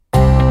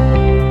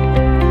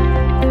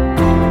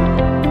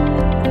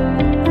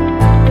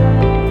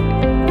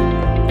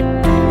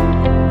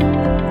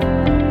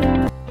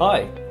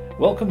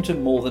Welcome to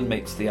More Than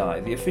Meets the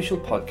Eye, the official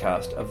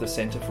podcast of the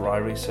Centre for Eye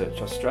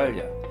Research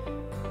Australia.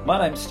 My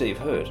name's Steve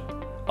Hurt.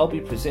 I'll be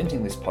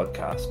presenting this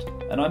podcast,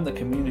 and I'm the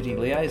Community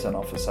Liaison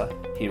Officer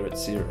here at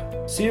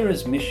CIRA.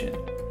 CIRA's mission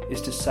is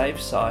to save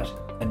sight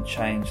and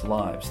change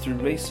lives through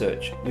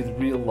research with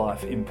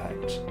real-life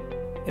impact.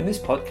 In this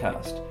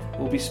podcast,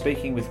 we'll be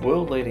speaking with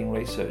world-leading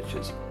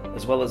researchers,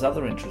 as well as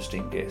other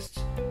interesting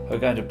guests, who are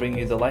going to bring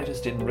you the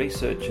latest in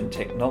research and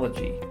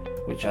technology,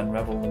 which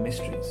unravel the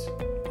mysteries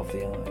of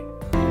the eye.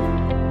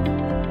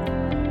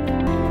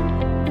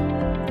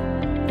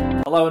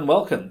 Hello and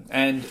welcome,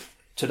 and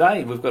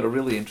today we've got a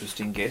really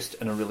interesting guest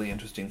and a really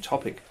interesting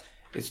topic.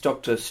 It's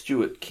Dr.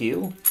 Stuart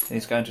Keel, and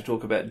he's going to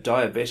talk about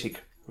diabetic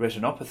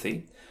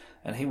retinopathy,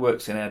 and he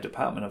works in our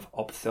Department of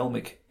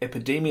Ophthalmic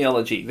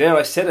Epidemiology. There,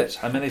 I said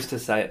it. I managed to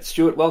say it.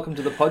 Stuart, welcome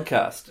to the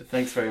podcast.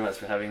 Thanks very much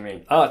for having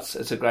me. Oh,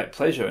 it's a great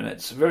pleasure, and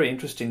it's very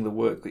interesting, the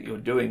work that you're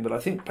doing, but I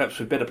think perhaps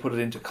we'd better put it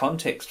into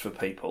context for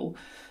people.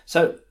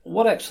 So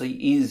what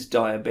actually is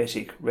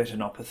diabetic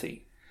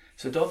retinopathy?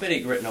 So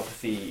diabetic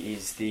retinopathy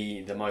is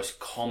the most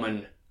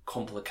common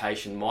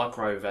complication,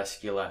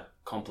 microvascular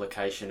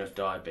complication of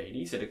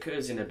diabetes. It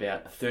occurs in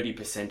about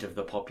 30% of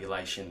the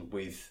population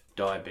with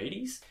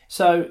diabetes.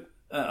 So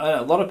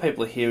a lot of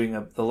people are hearing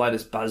the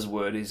latest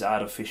buzzword is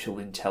artificial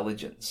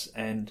intelligence,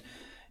 and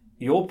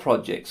your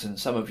projects and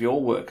some of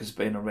your work has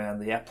been around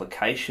the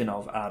application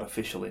of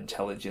artificial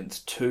intelligence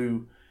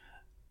to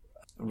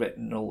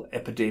retinal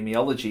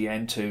epidemiology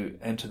and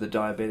to the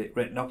diabetic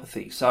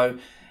retinopathy. So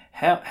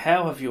how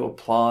have you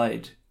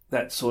applied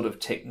that sort of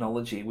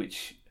technology,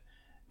 which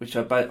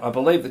I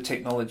believe the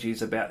technology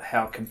is about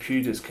how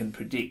computers can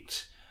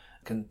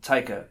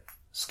take a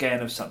scan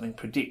of something,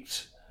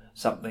 predict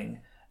something,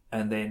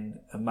 and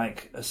then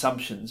make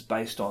assumptions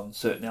based on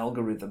certain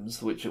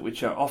algorithms,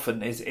 which are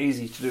often as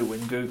easy to do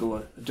when Google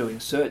are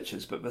doing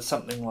searches, but for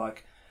something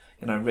like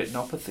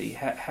retinopathy,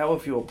 how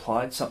have you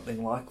applied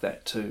something like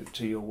that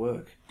to your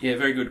work? Yeah,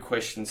 very good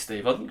question,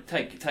 Steve. I'll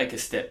take a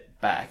step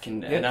back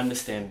and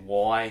understand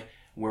why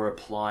we're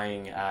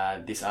applying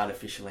this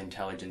artificial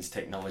intelligence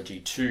technology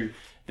to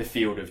the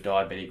field of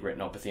diabetic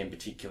retinopathy and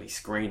particularly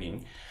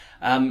screening.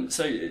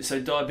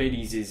 So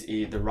diabetes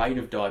the rate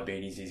of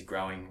diabetes is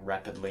growing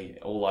rapidly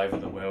all over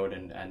the world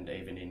and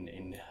even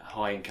in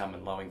high income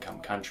and low income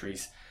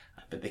countries.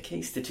 But the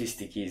key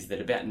statistic is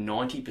that about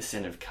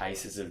 90% of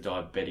cases of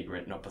diabetic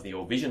retinopathy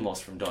or vision loss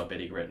from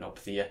diabetic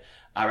retinopathy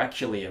are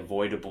actually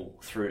avoidable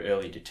through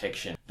early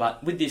detection.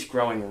 But with this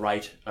growing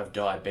rate of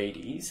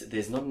diabetes,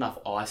 there's not enough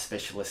eye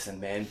specialists and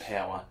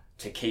manpower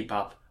to keep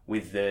up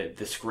with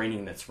the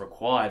screening that's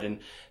required. And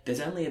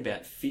there's only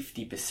about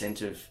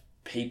 50% of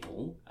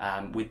people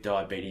with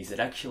diabetes that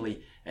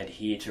actually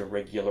adhere to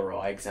regular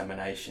eye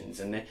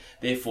examinations, and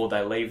therefore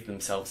they leave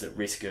themselves at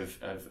risk of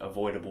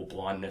avoidable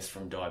blindness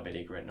from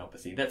diabetic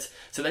retinopathy.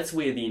 That's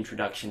where the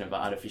introduction of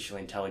artificial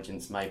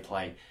intelligence may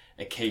play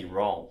a key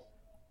role.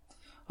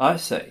 I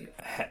see.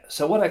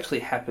 So what actually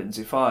happens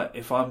if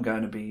I'm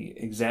going to be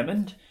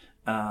examined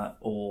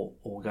or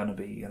going to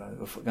be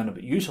if we're going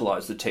to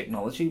utilise the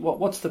technology?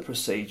 What's the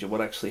procedure?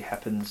 What actually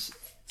happens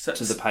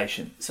to the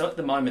patient? So at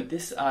the moment,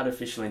 this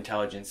artificial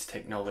intelligence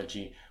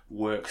technology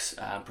works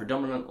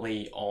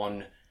predominantly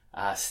on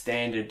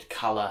standard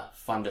colour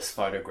fundus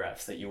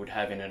photographs that you would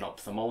have in an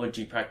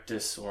ophthalmology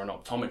practice or an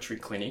optometry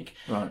clinic.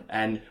 Right.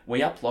 And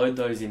we upload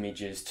those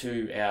images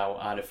to our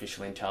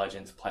artificial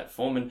intelligence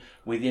platform, and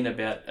within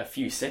about a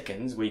few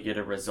seconds we get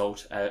a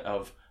result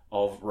of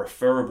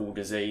referable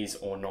disease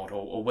or not,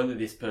 or whether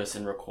this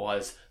person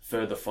requires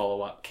further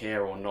follow-up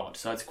care or not.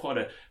 So it's quite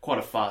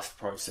a fast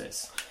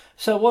process.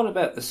 So what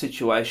about the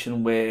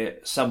situation where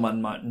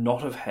someone might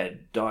not have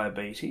had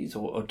diabetes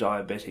or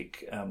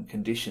diabetic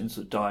conditions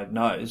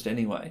diagnosed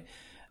anyway,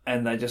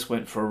 and they just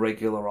went for a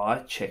regular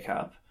eye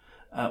checkup?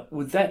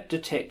 Would that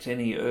detect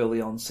any early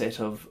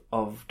onset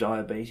of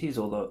diabetes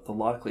or the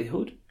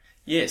likelihood?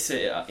 Yes,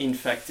 in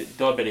fact,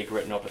 diabetic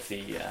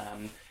retinopathy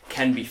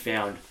can be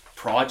found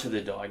prior to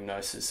the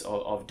diagnosis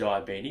of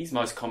diabetes.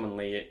 Most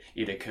commonly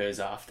it occurs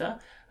after.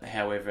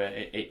 However,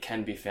 it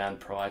can be found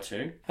prior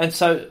to. And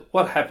so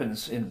what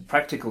happens in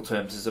practical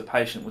terms is a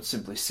patient would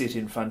simply sit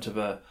in front of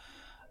a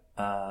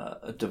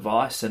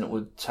device and it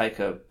would take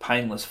a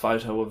painless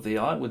photo of the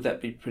eye. Would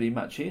that be pretty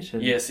much it?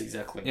 Yes,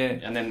 exactly. Yeah.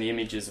 And then the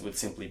images would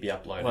simply be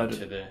uploaded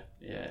to the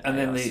and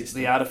then system.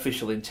 the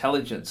artificial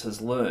intelligence has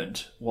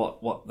learned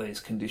what these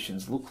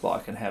conditions look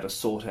like and how to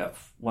sort out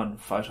one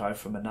photo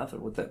from another.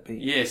 Would that be?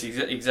 Yes,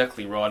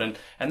 exactly right.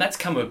 And that's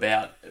come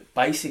about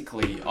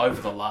basically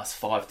over the last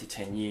 5 to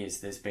 10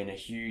 years. There's been a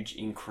huge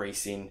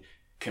increase in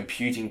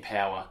computing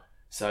power,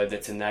 so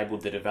that's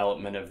enabled the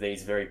development of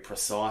these very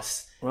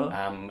precise,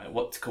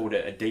 what's called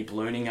a deep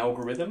learning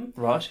algorithm.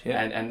 Right,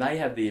 yeah. And they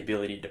have the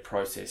ability to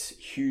process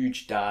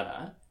huge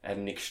data at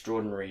an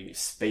extraordinary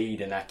speed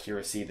and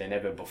accuracy than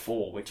ever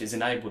before, which has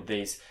enabled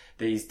these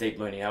deep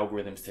learning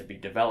algorithms to be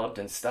developed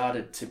and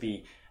started to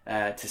be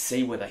to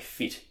see where they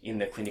fit in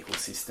the clinical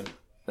system.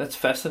 That's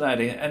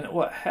fascinating. And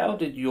how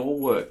did your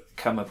work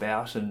come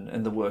about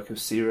and the work of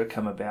CIRA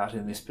come about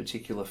in this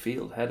particular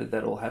field? How did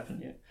that all happen?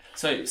 Yeah.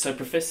 So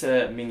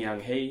Professor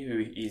Mingyang He,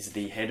 who is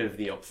the head of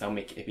the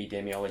ophthalmic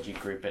epidemiology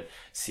group at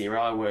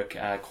CIRA, I work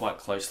quite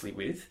closely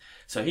with.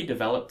 So he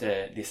developed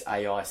this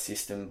AI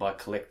system by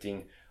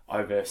collecting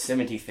over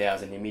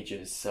 70,000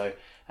 images. So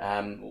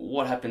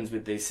what happens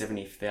with these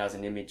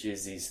 70,000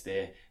 images is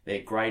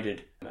they're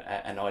graded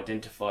and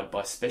identified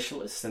by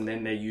specialists, and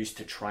then they're used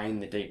to train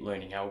the deep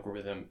learning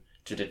algorithm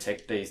to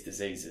detect these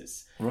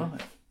diseases.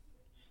 Right.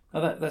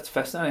 Oh, that's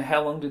fascinating.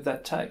 How long did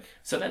that take?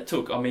 So that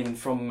took,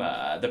 from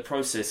the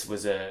process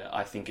was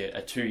I think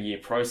a 2-year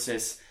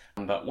process.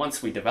 But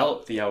once we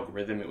developed the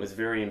algorithm, it was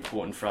very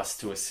important for us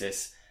to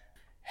assess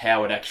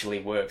how it actually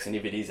works and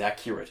if it is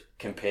accurate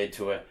compared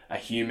to a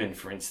human,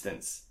 for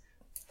instance.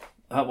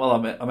 Well, I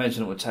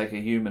imagine it would take a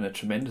human a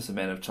tremendous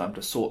amount of time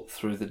to sort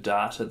through the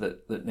data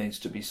that needs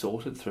to be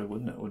sorted through,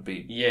 wouldn't it? It would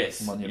be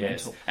monumental.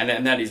 Yes.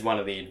 And that is one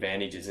of the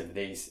advantages of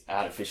these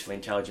artificial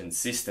intelligence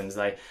systems.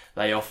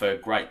 They offer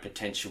great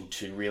potential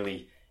to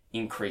really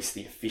increase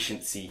the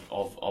efficiency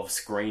of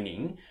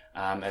screening.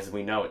 As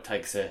we know, it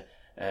takes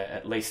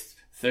at least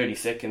 30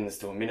 seconds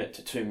to a minute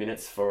to 2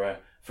 minutes for a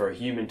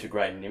human to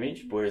grade an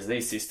image, whereas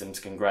these systems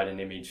can grade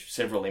an image,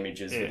 several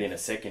images within a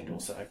second or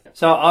so.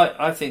 So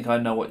I think I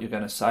know what you're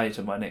going to say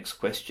to my next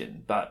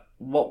question, but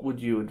what would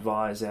you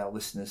advise our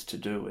listeners to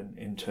do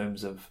in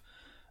terms of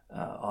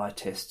eye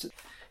tests?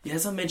 Yeah,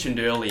 as I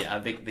mentioned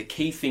earlier, the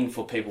key thing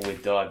for people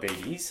with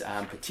diabetes,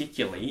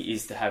 particularly,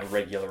 is to have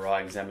regular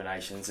eye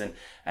examinations.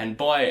 And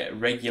by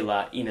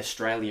regular, in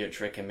Australia,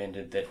 it's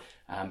recommended that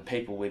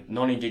people with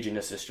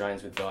non-Indigenous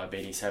Australians with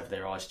diabetes have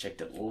their eyes checked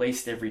at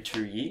least every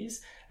 2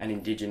 years, and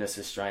Indigenous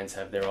Australians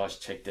have their eyes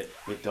checked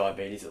with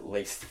diabetes at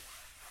least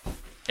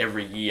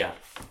every year.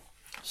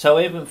 So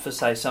even for,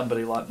 say,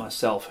 somebody like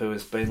myself who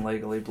has been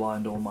legally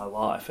blind all my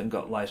life and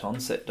got late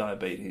onset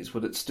diabetes,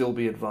 would it still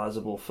be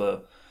advisable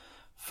for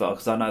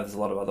because I know there's a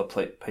lot of other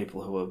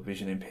people who are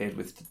vision impaired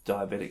with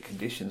diabetic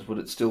conditions, would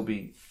it still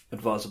be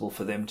advisable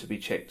for them to be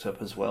checked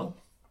up as well?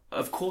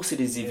 Of course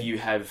it is if you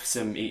have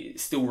some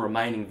still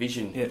remaining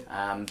vision,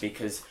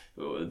 because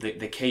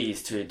the key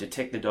is to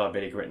detect the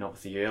diabetic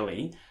retinopathy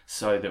early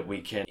so that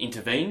we can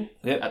intervene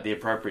at the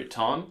appropriate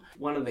time.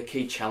 One of the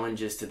key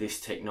challenges to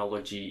this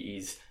technology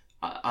is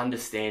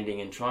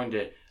understanding and trying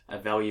to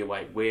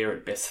evaluate where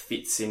it best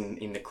fits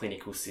in the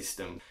clinical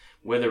system,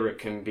 whether it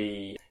can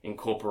be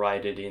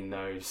incorporated in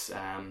those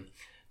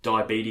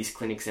diabetes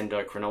clinics,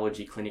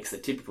 endocrinology clinics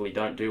that typically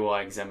don't do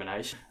eye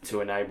examination to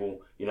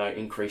enable,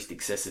 increased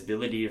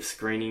accessibility of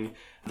screening.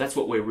 That's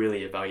what we're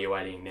really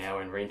evaluating now,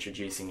 and we're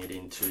introducing it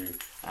into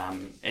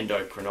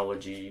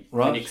endocrinology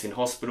clinics in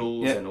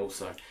hospitals and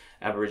also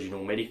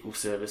Aboriginal medical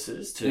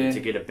services to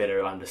get a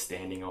better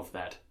understanding of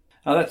that.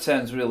 Oh, that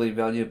sounds really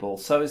valuable.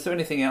 So is there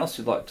anything else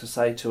you'd like to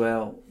say to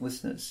our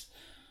listeners?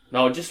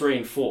 No, I'll just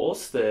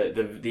reinforce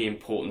the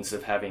importance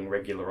of having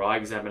regular eye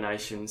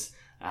examinations.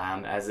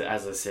 As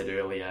I said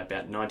earlier,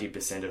 about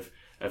 90%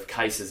 of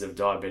cases of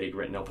diabetic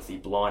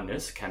retinopathy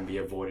blindness can be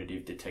avoided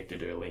if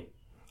detected early.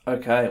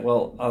 Okay,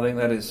 well, I think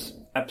that is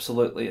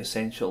absolutely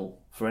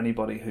essential for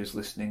anybody who's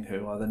listening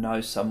who either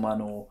knows someone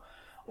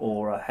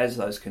or has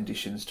those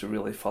conditions to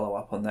really follow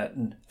up on that.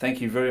 And thank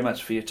you very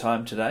much for your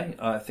time today.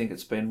 I think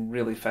it's been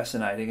really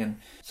fascinating. And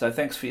so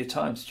thanks for your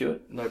time,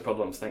 Stuart. No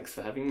problems. Thanks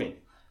for having me.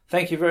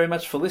 Thank you very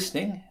much for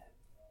listening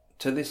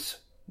to this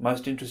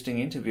most interesting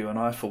interview, and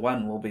I, for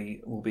one, will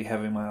be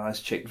having my eyes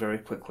checked very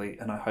quickly,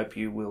 and I hope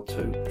you will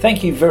too.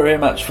 Thank you very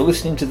much for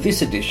listening to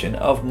this edition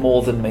of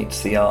More Than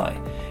Meets the Eye.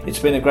 It's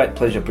been a great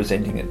pleasure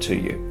presenting it to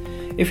you.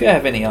 If you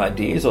have any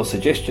ideas or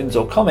suggestions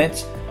or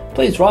comments,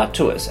 please write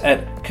to us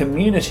at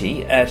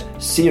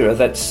community@cera,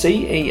 that's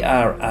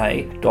cera.org.au.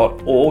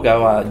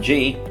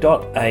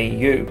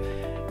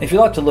 If you'd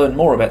like to learn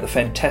more about the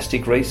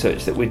fantastic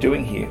research that we're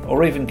doing here,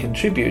 or even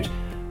contribute,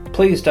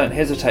 please don't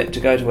hesitate to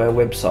go to our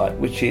website,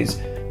 which is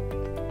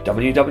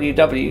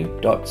www.cera.org.au.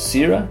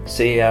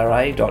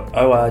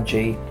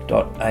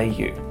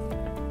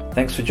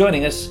 Thanks for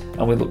joining us,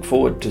 and we look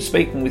forward to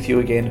speaking with you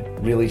again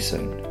really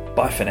soon.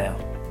 Bye for now.